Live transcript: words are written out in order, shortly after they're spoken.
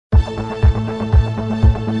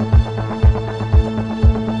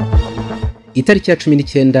Itariki ya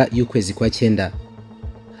 19 y'ukwezi kwa 9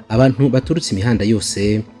 abantu baturutse imihanda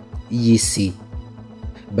yose y'isi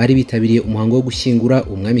bari bitabiriye umuhango wo gushyingura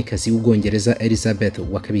umwamikazi w'Ubwongereza Elizabeth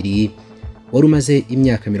wa kabiri wari umaze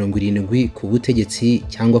imyaka 70 ku butegetsi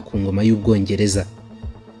cyangwa ku ngoma y'Ubwongereza.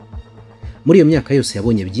 Muri iyo myaka yose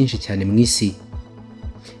yabonye byinshi cyane mu isi.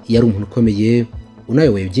 Yari umuntu ukomeye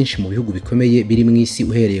unayoboye byinshi mu bihugu bikomeye biri mu isi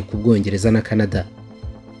uhereye ku Bwongereza na Canada.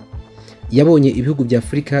 Yabonye ibihugu bya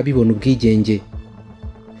Afrika bibona ubwigenge,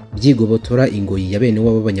 byigobotora ingoyi ya bene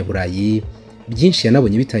wabo b'Abanyaburayi, byinshi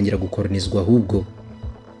yanabonye bitangira gukoronizwa. Ahubwo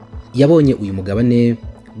yabonye uyu mugabane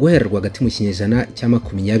guhererwa hagati mu kinyejana cya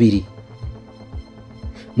 20.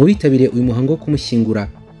 Mu bitabiriye uyu muhango wo kumushyingura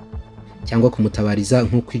cyangwa kumutabariza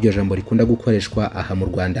nk'uko iryo jambo rikunda gukoreshwa aha mu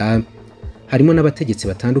Rwanda, harimo n'abategetsi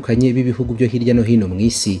batandukanye b'ibihugu byo hirya no hino mu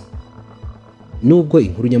isi. Nubwo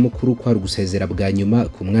inkuru nyamukuru kwari gusezera bwa nyuma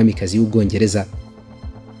ku mwamikazi w'Ubwongereza,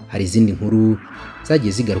 hari izindi nkuru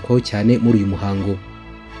zagiye zigarukwaho cyane muri uyu muhango.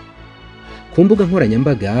 Ku mbuga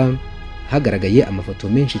nkoranyambaga hagaragaye amafoto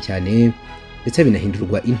menshi cyane ndetse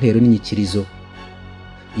binahindurwa intero n'inyikirizo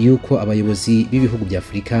yuko abayobozi b'ibihugu bya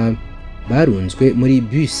Afrika barunzwe muri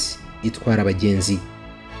bus itwara abagenzi.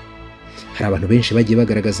 Hari abantu benshi bagiye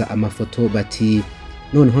bagaragaza amafoto bati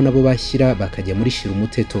noneho nabo bashyira bakajya muri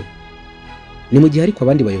Shirumuteto. Ni mu gihe ariko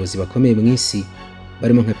abandi bayobozi bakomeye mu isi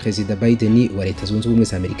barimo nka Perezida Biden wa Leta Zunze Ubumwe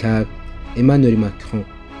za Amerika, Emmanuel Macron,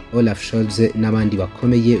 Olaf Scholz n'abandi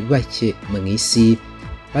bakomeye bake mu isi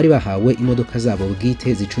bari bahawe imodoka zabo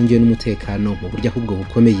bwite zicungiwe n'umutekano mu buryo ahubwo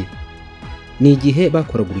bukomeye. Ni igihe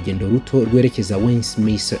bakoraga urugendo ruto rwerekeza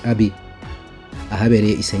Westminster Abbey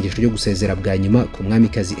ahabereye isengesho ryo gusezera bwa nyuma ku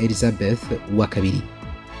mwamikazi Elizabeth wa kabiri.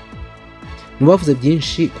 Mu bavuze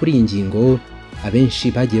byinshi kuri iyi ngingo,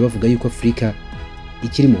 abenshi bagiye bavuga yuko Afrika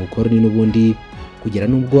ikiri mu bukoroni n'ubundi, kugera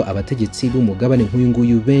nubwo abategetsi b'umugabane nk'uyu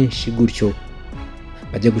nguyu benshi gutyo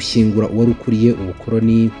bajya gushyingura uwari ukuriye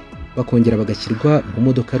ubukoroni bakongera bagashyirwa mu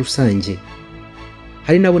modoka rusange.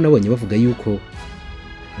 Hari nabo nabonye bavuga yuko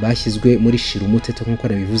bashyizwe muri Shirumuteto nk'uko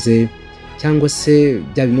nabivuze, cyangwa se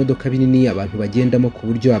bya bimodoka binini abantu bagendamo ku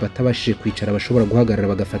buryo abatabashije kwicara bashobora guhagarara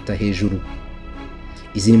bagafata hejuru.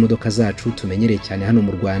 Izi ni imodoka zacu tumenyereye cyane hano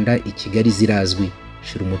mu Rwanda, i Kigali zirazwi,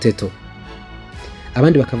 Shirumuteto.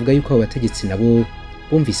 Abandi bakavuga yuko abo bategetsi nabo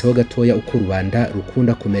bumviseho gatoya uko rubanda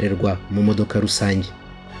rukunda kumererwa mu modoka rusange.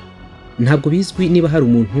 Ntabwo bizwi niba hari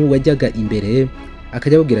umuntu wajyaga imbere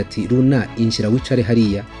akajya ababwira ati runa injira wicare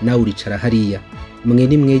hariya, nawe uricara hariya, mwe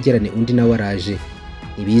ni mwegerane undi nawe araje.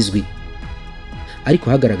 Ibizwi. Ariko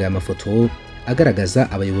hagaragaye amafoto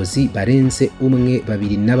agaragaza abayobozi barenze 1,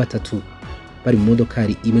 2 na 3 bari mu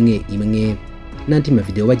modokari imwe n'andi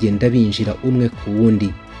mavideo bagenda binjira umwe ku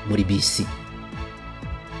wundi muri bisi.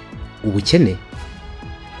 Ubukene,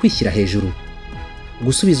 kwishyira hejuru,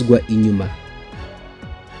 gusubizwa inyuma,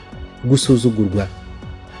 gusuzugurwa,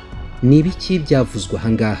 ni ibiki byavuzwa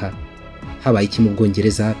ahangaha? Habaye iki mu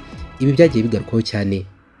Bwongereza? Ibi byagiye bigarukwaho cyane.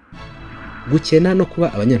 Gukena no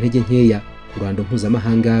kuba abanyantege nkeya ku ruhando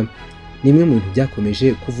mpuzamahanga ni imwe mu bintu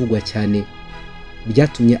byakomeje kuvugwa cyane,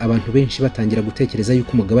 byatumye abantu benshi batangira gutekereza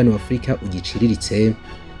yuko umugabane wa Afrika ugiciriritse,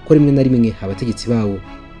 ko rimwe na rimwe abategetsi bawo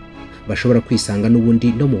bashobora kwisanga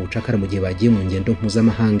n'ubundi no mu bucakara mu gihe bagiye mu ngendo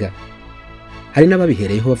mpuzamahanga. Hari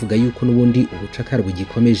n'ababihereyeho bavuga yuko n'ubundi ubucakara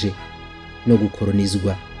bugikomeje no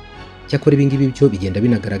gukoronizwa. Cyakora ibi ngibi byo bigenda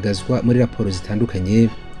binagaragazwa muri raporo zitandukanye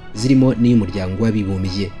zirimo n'iy'umuryango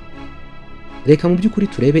w'abibumbye. Reka mu by'ukuri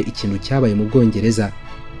turebe ikintu cyabaye mu Bwongereza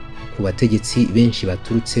ku bategetsi benshi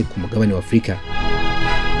baturutse ku mugabane wa Afrika.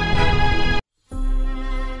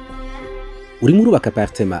 Urimo urubaka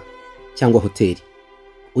apartment cyangwa hoteli,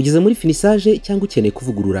 ugeze muri finissage cyangwa ukeneye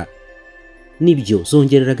kuvugurura, nibyo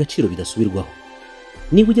zongerera agaciro bidasubirwaho.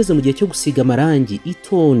 Niba ugeze mu gihe cyo gusiga amarangi,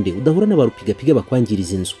 itonde udahura n'abarupigapiga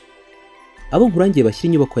bakwangiriza inzu. Abo nkurangiye bashyira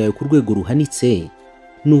inyubako yawe ku rwego ruhanitse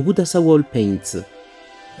ni ubudasa wall paints.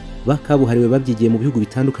 Bakabuhariwe babyigiye mu bihugu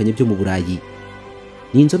bitandukanye byo mu Burayi.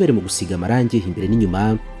 Ni inzobere mu gusiga amarangi imbere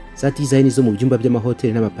n'inyuma, za design zo mu byumba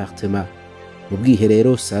by'amahoteli n'amapartement, mu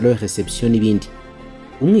bwiherero, salon, reception n'ibindi.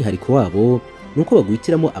 Umwihariko wabo nuko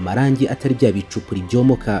baguhitiramo amarangi atari bya bicupuri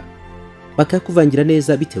byomoka, bakakuvangira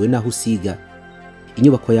neza bitewe naho usiga.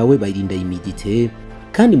 Inyubako yawe bayirinda imidite,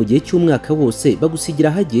 kandi mu gihe cy'umwaka wose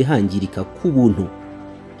bagusigira hagiye hangirika ku buntu.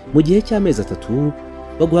 Mu gihe cy'amezi 3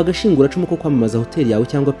 baguha agashinguracumu ko kwamamaza hoteli yawe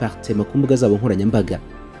cyangwa apartment ku mbuga zabo nkoranyambaga.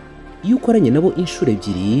 Iyo ukoranye nabo inshuro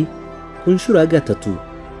 2, ku nshuro ya 3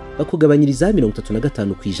 bakugabanyiriza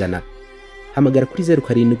 35%. Hamagara kuri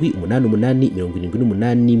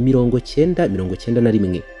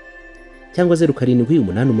 0788889091 cyangwa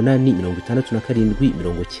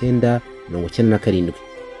 0788867997.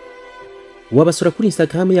 wabasura kuri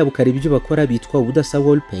Instagram yabo ukareba ibyo bakora, bitwa Ubudasa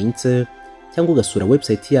Wall Paints, cyangwa ugasura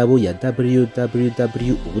website yabo ya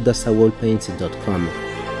www.ubudasawallpaints.com.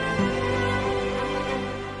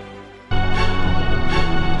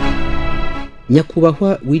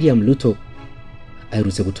 Nyakubahwa William Ruto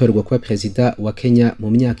aherutse gutorerwa kuba perezida wa Kenya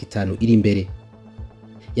mu myaka 5 iri imbere.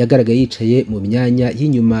 Yagaragaye yicaye mu myanya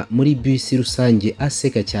y'inyuma muri bisi rusange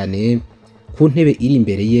aseka cyane ku ntebe iri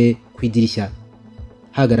imbere ye ku idirishya.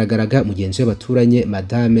 Hagaragaraga mugenzi we baturanye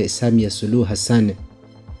Madame Samia Suluhu Hassan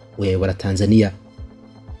wa Tanzania.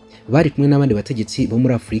 Bari kumwe n'abandi bategetsi bo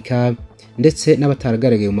muri Afrika ndetse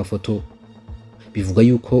n'abataragaragaye mu mafoto. Bivuga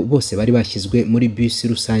yuko bose bari bashyizwe muri bisi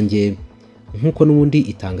rusange nkuko n'ubundi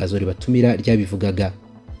itangazo ribatumira ryabivugaga.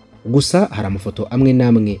 Gusa hari amafoto amwe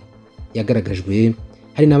namwe yagaragajwe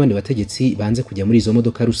hari n'abandi bategetsi banze kujya muri izo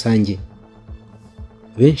modoka rusange.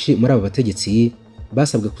 Benshi muri aba bategetsi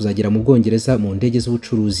basabwe kuzagera mu Bwongereza mu ndege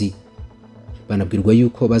z'ubucuruzi. Banabwirwa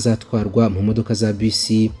yuko bazatwarwa mu modoka za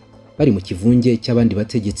bisi bari mu kivunge cy'abandi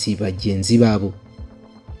bategetsi bagenzi babo.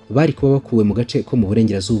 Bari kuba bakuwe mu gace ko mu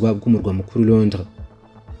burengerazuba bw'umurwa mukuru Londres.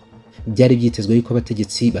 Byari byitezwe yuko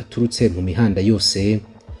abategetsi baturutse mu mihanda yose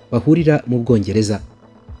bahurira mu Bwongereza.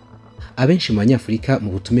 Abenshi mu Banyafurika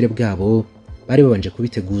mu butumire bwabo bari babanje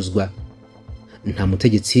kubiteguzwa. Nta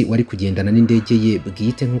mutegetsi wari kugendana n'indege ye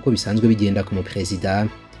bwite nk'uko bisanzwe bigenda ku muperezida,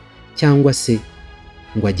 cyangwa se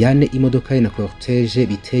ngo ajyane imodoka ye na cortege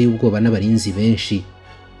biteye ubwoba n'abarinzi benshi.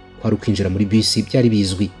 Kwari ukwinjira muri bisi byari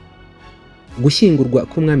bizwi. Gushyingurwa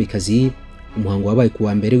k'umwamikazi, umuhango wabaye ku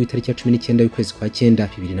wa mbere w'itariki ya 19 y'ukwezi kwa 9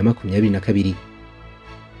 2022.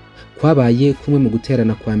 Kwabaye kumwe mu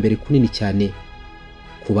guterana kwa mbere kunini cyane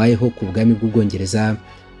kubayeho ku bwami bw'Ubwongereza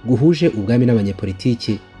guhuje ubwami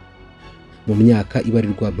n'abanyepolitiki mu myaka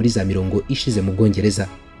ibarirwa muri za 70 ishize mu Bwongereza.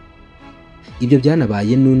 Ibyo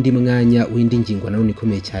byanabaye n'undi mwanya w'indi ngingo na none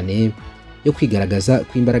ikomeye cyane yo kwigaragaza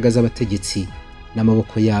kw'imbaraga z'abategetsi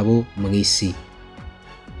n'amaboko yabo mu isi.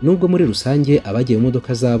 Nubwo muri rusange abagiye mu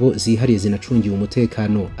modoka zabo zihariye zinacungiwe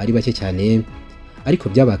umutekano ari bake cyane, ariko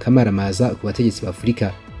byabakamaramaza ku bategetsi b'Afrika.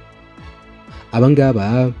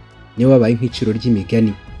 Abangaba nibo babaye nk'iciro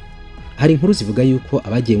ry'imigani. Hari inkuru zivuga yuko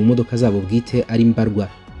abagiye mu modoka zabo bwite ari mbarwa.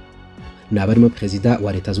 Nabarimo perezida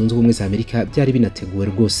wa Leta Zunze Ubumwe za Amerika byari binateguwe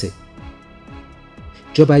rwose.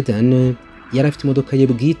 Joe Biden yari afite imodoka ye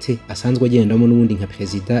bwite asanzwe agendamo n'ubundi nka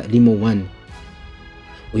perezida Limo 1.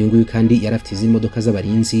 Uyu nguyu kandi yari afite izindi modoka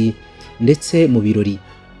z'abarinzi, ndetse mu birori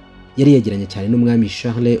yari yegeranye cyane n'umwami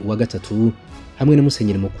Charles wa gatatu hamwe na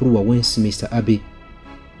musenyeri mukuru wa Westminster Abbey.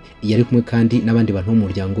 Yari kumwe kandi n'abandi bantu mu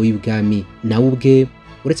muryango w'ibwami. Nawe ubwe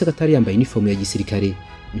uretse ko atari yambaye uniform ya gisirikare,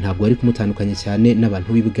 ntabwo ari kumutandukanya cyane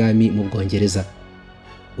n'abantu b'ibwami mu Bwongereza.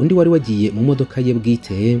 Undi wari wagiye mu modoka ye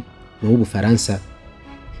bwite ni w'Ubufaransa,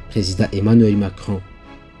 Perezida Emmanuel Macron.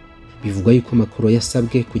 Bivugwa yuko Macron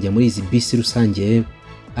yasabwe kujya muri izi bisi rusange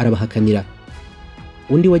arabahakanira.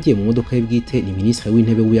 Undi wagiye mu modoka ye bwite ni Minisitiri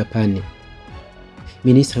w'Intebe w'Ubuyapani,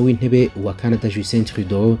 Minisitiri w'Intebe wa Canada Justin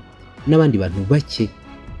Trudeau n'abandi bantu bake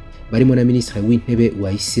barimo na Minisitiri w'Intebe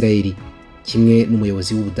wa Israeli kimwe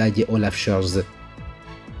n'umuyobozi w'Ubudage Olaf Scholz.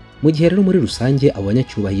 Mu gihe rero muri rusange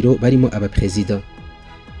abanyacyubahiro barimo abaperezida,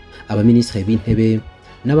 abaminisitiri b'intebe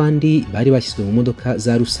n'abandi bari bashyizwe mu modoka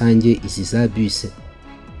za rusange izi za bus.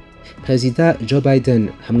 Perezida Joe Biden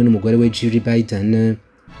hamwe n'umugore we Jill Biden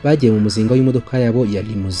bagiye mu muzinga w'imodoka yabo ya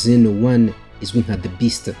Limousine 1 izwi nka The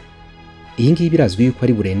Beast. Iyi ngiyi birazwi yuko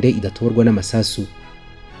ari burende idatoborwa n'amasasu.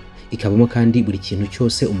 Ikabamo kandi buri kintu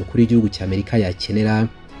cyose umukuru w'igihugu cya Amerika yakenera,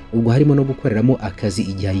 ubwo harimo no gukoreramo akazi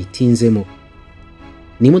igihe ayitinzemo.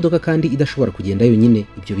 Ni imodoka kandi idashobora kugenda yonyine,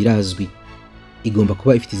 ibyo birazwi. Igomba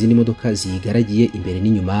kuba ifite izindi modoka ziyigaragiye imbere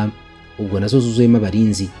n'inyuma, ubwo nazo zuzuyemo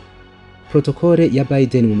abarinzi. Protokole ya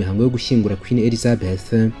Biden mu mihango yo gushyingura Queen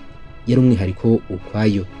Elizabeth yari umwihariko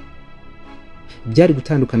ukwayo. Byari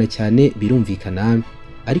gutandukana cyane birumvikana,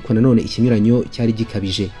 ariko nanone ikinyuranyo cyari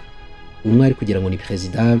gikabije. Umwe ari kugira ngo ni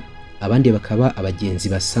perezida, abandi bakaba abagenzi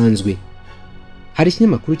basanzwe. Hari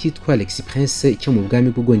ikinyamakuru cyitwa L'Express cyo mu bwami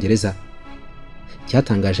bw'Ubwongereza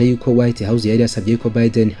cyatangaje yuko White House yari yasabye ko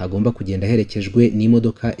Biden agomba kugenda aherekejwe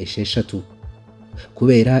n'imodoka 6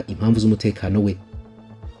 kubera impamvu z'umutekano we.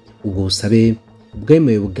 Ubwo busabe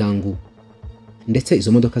bwemewe bwangu, ndetse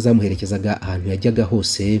izo modoka zamuherekezaga ahantu yajyaga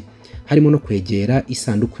hose, harimo no kwegera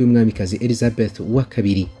isanduku y'umwamikazi Elizabeth wa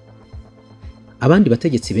kabiri. Abandi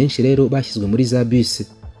bategetsi benshi rero bashyizwe muri za bus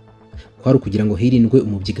kwari kugira ngo hirindwe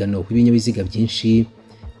umubyigano w'ibinyabiziga byinshi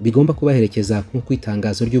bigomba kubaherekeza nk'uko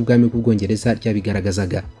itangazo ry'ubwami bw'Ubwongereza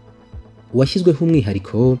ryabigaragazaga. Uwashyizweho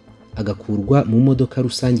umwihariko agakurwa mu modoka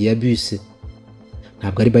rusange ya bus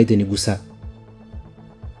ntabwo ari Biden gusa,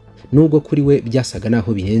 nubwo kuri we byasaga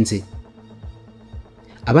naho bihenze.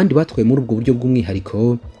 Abandi batwaye muri ubwo buryo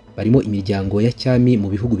bw'umwihariko barimo imiryango ya cyami mu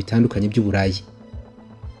bihugu bitandukanye by'Uburayi.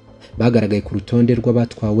 Bagaragaye ku rutonde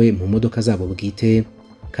rw'abatwawe mu modoka zabo bwite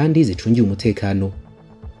kandi zicungiye umutekano.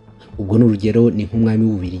 Ubwo n'urugero ni nk'umwami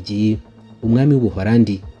w'Ububiligi, umwami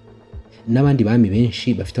w'Ubuholandi n'abandi bami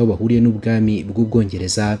benshi bafite aho bahuriye n'ubwami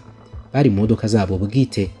bw'Ubwongereza bari mu modoka zabo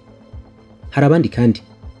bwite. Hari abandi kandi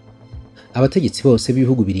abategetsi bose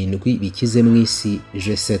b'ibihugu 7 bikize mu isi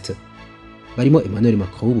G7 barimo Emmanuel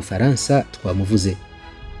Macron w'Ubufaransa twamuvuze,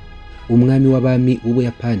 umwami w'abami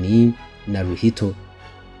w'Ubuyapani Naruhito,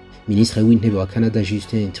 Minisitiri w'Intebe wa Canada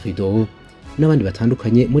Justin Trudeau n'abandi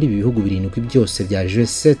batandukanye muri ibi bihugu 7 byose bya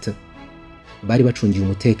G7 bari bacungiye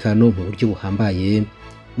umutekano mu buryo buhambaye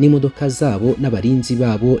n'imodoka zabo n'abarinzi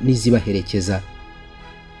babo n'izibaherekeza.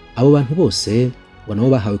 Abo bantu bose ngo nabo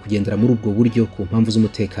bahawe kugendera muri ubwo buryo ku mpamvu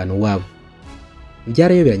z'umutekano wabo.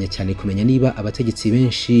 Byarayoberanye cyane kumenya niba abategetsi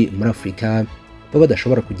benshi muri Afurika baba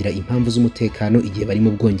badashobora kugira impamvu z'umutekano igihe bari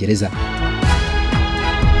mu Bwongereza.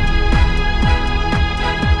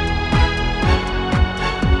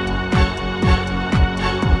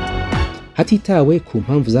 Hatitawe ku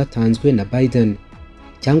mpamvu zatanzwe na Biden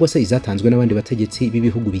cyangwa se izatanzwe n'abandi bategetsi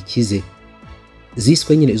b'ibihugu bikize,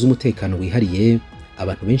 ziswe nyine iz'umutekano wihariye,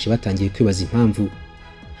 abantu benshi batangiye kwibaza impamvu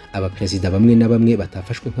abaperezida bamwe na bamwe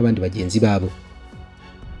batafashwe nk'abandi bagenzi babo.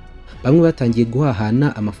 Bamwe batangiye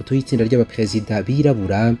guhahana amafoto y'itsinda ry'abaperezida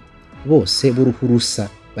birabura bose b'uruhu rusa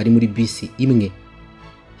bari muri bisi imwe,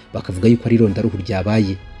 bakavuga yuko ari irondaruhu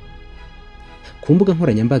ryabaye. Ku mbuga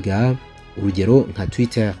nkoranyambaga, urugero nka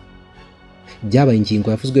Twitter, byabaye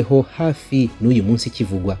ingingo yavuzweho hafi n'uyu munsi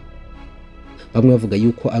kivugwa. Bamwe bavuga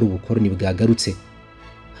yuko ari ubukoroni bwagarutse,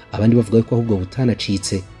 abandi bavuga yuko ahubwo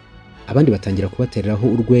butanacitse, abandi batangira kubatereraho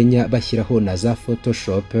urwenya bashyiraho na za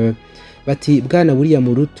Photoshop bati bwana William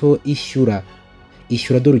Ruto ishyura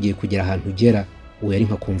dore ugiye kugera ahantu ugera, uwo yari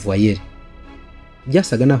nka convoyeur.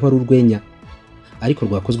 Byasaga naho ari urwenya ariko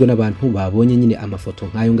rwakozwe n'abantu babonye nyine amafoto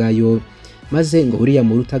nk'ayo ngayo, maze ngo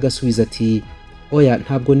William Ruto agasubiza ati oya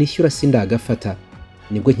ntabwo nishyura sindagafata,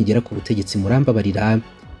 nibwo nkigera ku butegetsi murambabarira,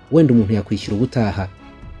 wenda umuntu yakwishyura ubutaha.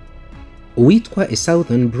 Uwitwa A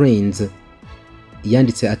Southern Brains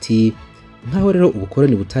yanditse ati nkaho rero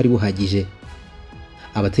ubukoroni butari buhagije,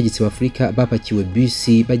 abategetsi b'Afurika bapakiwe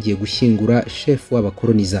bisi bagiye gushyingura chef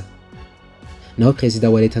w'abakoroniza, naho perezida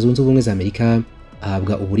wa Leta Zunze Ubumwe za Amerika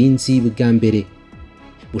ahabwa uburinzi bwa mbere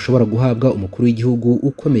bushobora guhabwa umukuru w'igihugu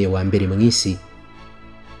ukomeye wa mbere mu isi.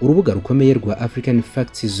 Urubuga rukomeye rwa African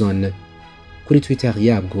Fact Zone kuri Twitter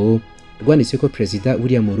yabwo rwanditse ko Perezida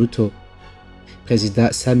William Ruto,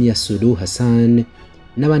 Perezida Samia Suluhu Hassan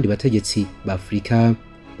n'abandi bategetsi b'Afurika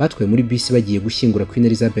batwaye muri bisi bagiye gushyingura Queen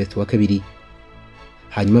Elizabeth wa kabiri.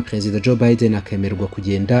 Hanyuma Perezida Joe Biden akemerwa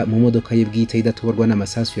kugenda mu modoka ye bwite idatoborwa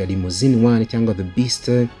n'amasasu ya limousine 1 cyangwa The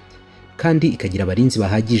Beast, kandi ikagira abarinzi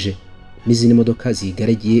bahagije n'izindi modoka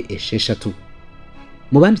zigaragiye 6.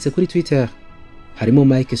 Mu banditse kuri Twitter harimo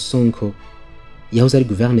Mike Sonko, yahoze ari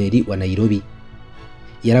guverineri wa Nairobi,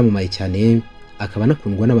 yaramamaye cyane akaba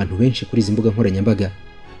anakundwa n'abantu benshi kuri izi mbuga nkoranyambaga.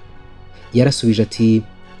 Yarasubije ati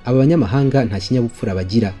aba banyamahanga nta kinyabupfura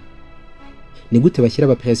bagira, ni gute bashyira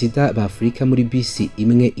abaperezida ba Afurika muri bisi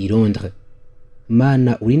imwe i Londres?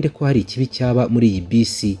 Mana urinde ko hari ikibi cyaba muri iyi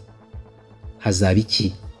bisi, hazaba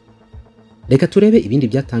iki? Reka turebe ibindi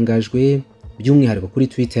byatangajwe by'umwihariko kuri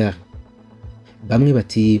Twitter. Bamwe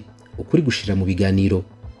bati ukuri gushira mu biganiro.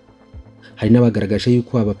 Hari n'abagaragaje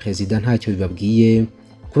yuko abaperezida ntacyo bibabwiye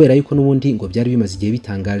kubera yuko n'ubundi ngo byari bimaze igihe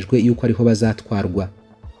bitangajwe yuko ariho bazatwarwa,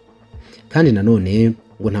 kandi nanone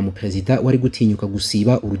ngo nta muperezida wari gutinyuka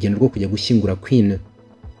gusiba urugendo rwo kujya gushyingura Queen.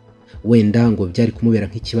 Wenda ngo byari kumubera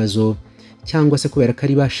nk'ikibazo, cyangwa se kubera ko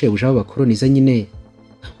ari bashebuja b'abakoroniza nyine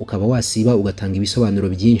ukaba wasiba ugatanga ibisobanuro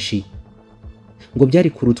byinshi. Ngo byari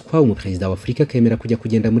kurutwa umuperezida wa Afurika kemera kujya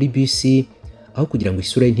kugenda muri bisi aho kugira ngo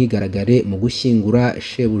isura ye ntigaragare mu gushyingura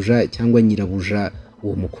shebuja cyangwa nyirabuja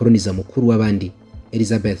uwo mukoroniza mukuru w'abandi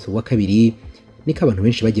Elizabeth wa kabiri. Niko abantu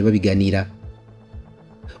benshi bagiye babiganira.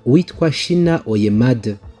 Uwitwa Shina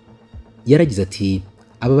Oyemad yaragize ati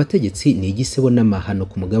aba bategetsi ni igisebo n'amahano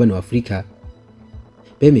ku mugabane wa Afurika,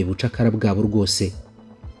 bemeye ubucakara bwabo rwose.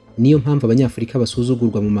 Niyo mpamvu abanyafurika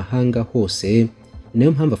basuzugurwa mu mahanga hose,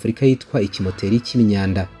 nayo mpamvu Afurika yitwa ikimoteri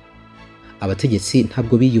cy'imyanda. Abategetsi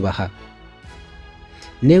ntabwo biyubaha.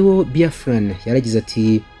 Neo Biafran yaragize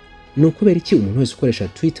ati ni ukubera iki umuntu wese ukoresha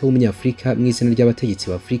Twitter w'umunyafurika mu izina ry'abategetsi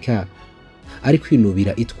b'Afurika ari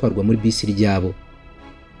kwinubira itwarwa muri bisi ryabo?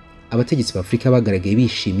 Abategetsi b'Afurika bagaragaye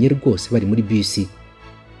bishimye rwose bari muri bisi.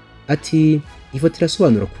 Ati ifoto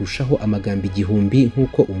irasobanura kurushaho amagambo igihumbi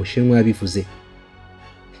nk'uko umushinwa yabivuze.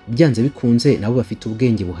 byanze bikunze nabo bafite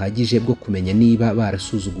ubwenge buhagije bwo kumenya niba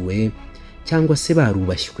barasuzuguwe cyangwa se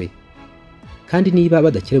barubashywe, kandi niba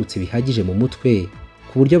badakerebutse bihagije mu mutwe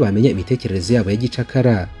ku buryo bamenya imitekerereze yabo ya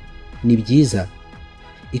gicakara, ni byiza,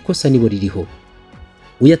 ikosa nibo ririho.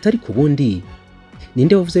 Uyu atari ku bundi,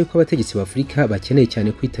 ninde wavuze yuko abategetsi ba Afurika bakeneye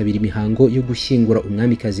cyane kwitabira imihango yo gushyingura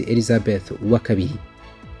umwamikazi Elizabeth wa kabiri?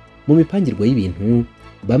 Mu mipangirwa y'ibintu,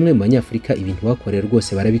 bamwe mu banyafurika ibintu bakorera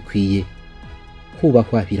rwose barabikwiye.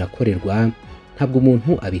 Kubahwa birakorerwa, ntabwo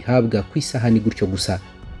umuntu abihabwa ku isahani gutyo gusa.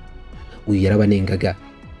 Uyu yarabanengaga.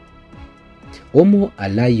 Omo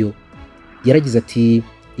Alayo yaragize ati,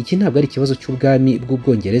 iki ntabwo ari ikibazo cy'ubwami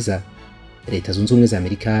bw'Ubwongereza. Leta Zunze Ubumwe za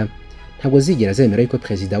Amerika ntabwo zigera zemera yuko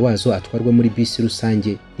perezida wazo atwarwa muri bisi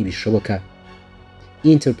rusange, ntibishoboka.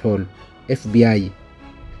 Interpol, FBI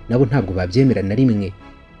nabo ntabwo babyemera na rimwe.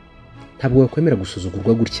 Ntabwo bakwemera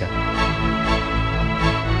gusuzugurwa gutya.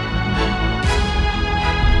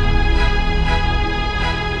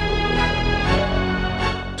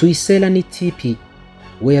 Tuyisela ni tipi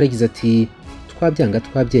we yaragize ati, twabyanga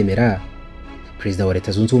twabyemera, perezida wa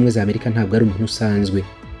Leta Zunze Ubumwe za Amerika ntabwo ari umuntu usanzwe.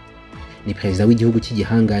 Ni perezida w'igihugu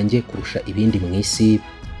cy'igihangange kurusha ibindi mu isi,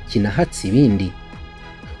 kinahatse ibindi.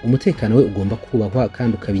 Umutekano we ugomba kubahwa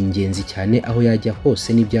kandi ukaba ingenzi cyane aho yajya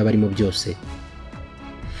hose n'ibyaba arimo byose.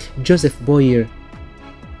 Joseph Boyer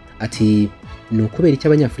ati, ni ukubera icyo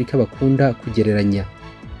abanyafurika bakunda kugereranya.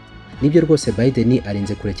 Nibyo rwose Biden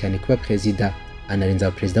arenze kure cyane kuba perezida, anarenza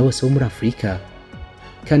abaperezida bose bo muri Afurika.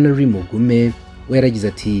 Canary Mugume we yaragize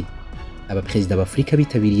ati, abaperezida b'Afurika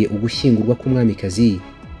bitabiriye ugushyingurwa k'umwamikazi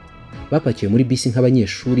bapakiwe muri bisi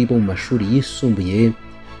nk'abanyeshuri bo mu mashuri yisumbuye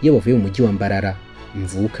iyo bavuye mu mujyi wa Mbarara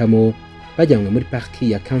mvukamo bajyanywe muri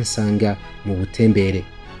pariki ya Kansanga mu butembere.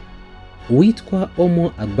 Uwitwa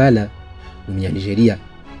Omo Agbala umunyanigeriya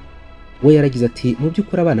we yaragize ati, mu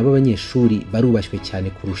by'ukuri abana b'abanyeshuri barubashywe cyane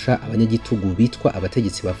kurusha abanyagitugu bitwa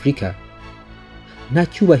abategetsi b'Afurika. Nta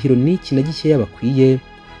cyubahiro n'iki na gikeya bakwiye,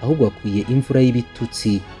 ahubwo bakwiye imvura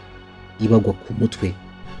y'ibitutsi ibagwa ku mutwe.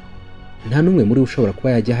 Nta n'umwe muri ushobora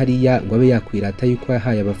kuba yajya hariya ngo abe yakwirata yuko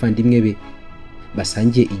yahaye abavandimwe be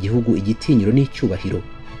basangiye igihugu igitinyiro n'icyubahiro.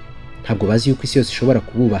 Ntabwo bazi yuko isi yose ishobora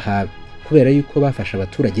kububaha kubera yuko bafasha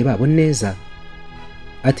abaturage babo neza.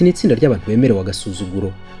 Ati, ni itsinda ry'abantu bemerewe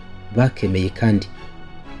agasuzuguro, bakemeye kandi.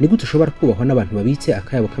 Ni gute ushobora kubahwa n'abantu babitse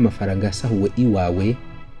akayabo k'amafaranga yasahuwe iwawe,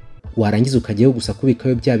 warangiza ukajyayo gusa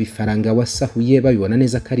kubikayo bya bifaranga wasahuye babibona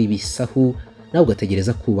neza ko ari ibisahu, nawe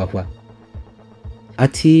ugategereza kubahwa?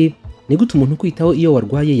 Ati, ni gute umuntu kwitaho iyo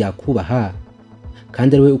warwaye yakubaha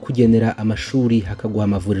kandi ari we ukugenera amashuri hakaguha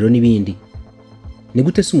amavuriro n'ibindi? Ni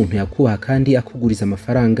gute se umuntu yakubaha kandi akuguriza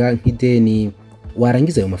amafaranga nk'ideni,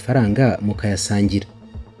 warangiza ayo mafaranga mukayasangira?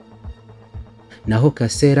 Naho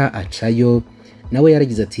Kasera Acayo nawe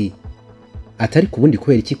yaragize ati, atari ku bundi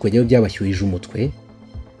kubera iki kujyayo byabashyuhije umutwe?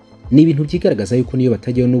 Ni ibintu byigaragaza yuko niyo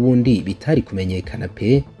batajyayo n'ubundi bitari kumenyekana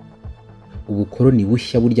pe. Ubukoroni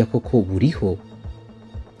bushya burya koko buriho.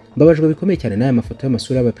 Mbabajwe bikomeye cyane n'aya mafoto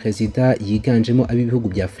y'amasura y'abaperezida yiganjemo ab'ibihugu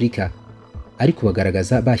bya Afurika, ariko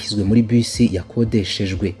bagaragaza bashyizwe muri bisi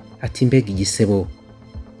yakodeshejwe. Ati, mbega igisebo.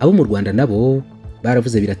 Abo mu Rwanda nabo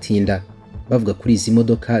baravuze biratinda, bavuga kuri izi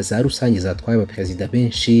modoka za rusange zatwaye abaperezida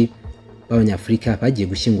benshi b'Abanyafurika bagiye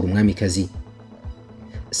gushyingura umwamikazi.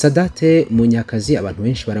 Sadate Munyakazi abantu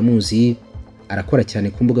benshi baramuzi, arakora cyane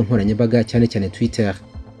ku mbuga nkoranyambaga cyane cyane Twitter.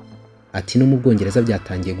 Ati, no mu Bwongereza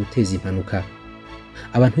byatangiye guteza impanuka.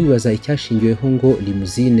 Abantu bibaza icyashingiweho ngo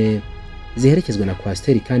limuzine ziherekezwa na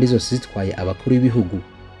kwasiteri kandi zose zitwaye abakuru b'ibihugu.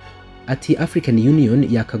 Ati, African Union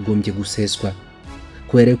yakagombye guseswa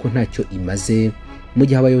kubera ko ntacyo imaze mu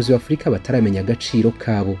gihe abayobozi b'Afurika bataramenya agaciro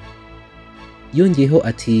kabo. Yongeyeho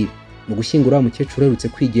ati, mu gushyingura umukecuru uherutse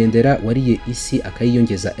kwigendera wariye isi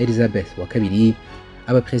akayiyongeza Elizabeth wa kabiri,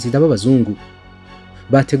 abaperezida b'abazungu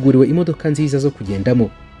bateguriwe imodoka nziza zo kugendamo,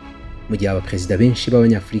 mu gihe abaperezida benshi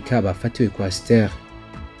b'Abanyafurika bafatiwe kwasiteri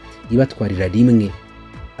ibatwarira rimwe,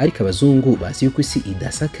 ariko abazungu bazi yuko isi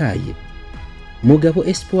idasakaye. Mugabo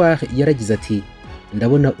Espoir yaragize ati,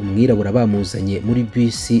 ndabona umwirabura bamuzanye muri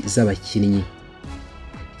bisi z'abakinnyi.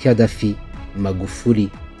 Kadafi, Magufuli,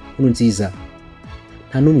 Nkurunziza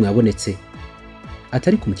nta n'umwe wabonetse.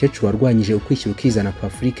 Atari ku mukecuru warwanyije ukwishyira ukizana kwa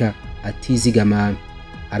Afurika atizigama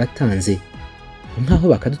aratanze, nkaho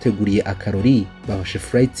bakaduteguriye akarori babashe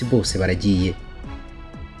flights bose baragiye.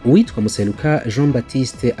 Uwitwa Museruka Jean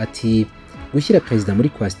Baptiste ati, gushyira perezida muri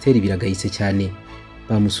kwasiteri biragayitse cyane,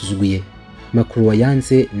 bamusuzuguye. Macron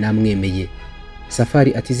wayanze namwemeye.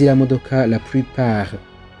 Safari ati, ziriya modoka la plupart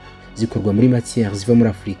zikorwa muri matière ziva muri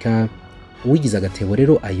Afurika, uwigize agatebo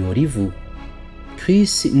rero ayora ivu.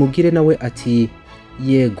 Chris Mugire nawe ati,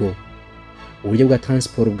 yego uburyo bwa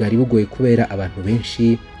transport bwari bugoye kubera abantu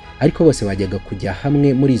benshi, ariko bose bajyaga kujya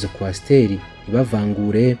hamwe muri izo kwasiteri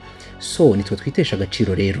ntibavangure, so nitwe twitesha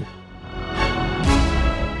agaciro rero.